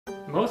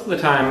Most of the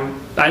time,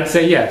 I'd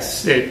say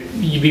yes.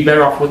 You'd be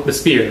better off with the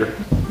spear.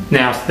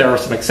 Now, there are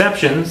some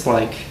exceptions,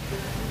 like,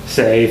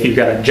 say, if you've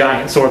got a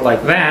giant sword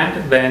like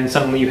that, then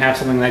suddenly you have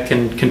something that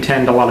can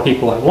contend a lot of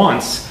people at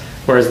once.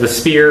 Whereas the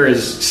spear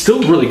is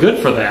still really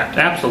good for that,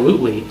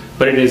 absolutely,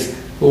 but it is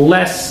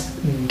less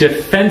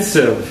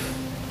defensive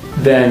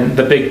than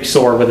the big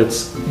sword with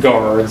its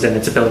guards and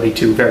its ability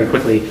to very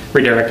quickly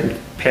redirect and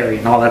parry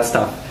and all that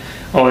stuff.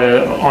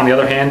 On the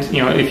other hand,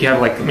 if you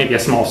have like maybe a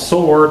small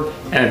sword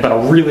but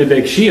a really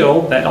big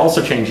shield, that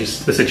also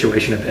changes the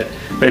situation a bit.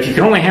 But if you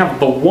can only have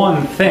the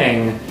one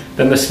thing,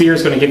 then the spear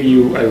is going to give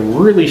you a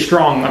really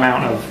strong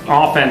amount of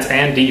offense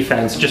and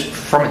defense just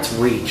from its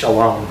reach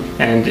alone.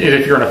 And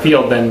if you're in a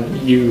field,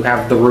 then you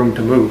have the room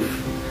to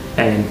move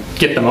and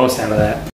get the most out of that.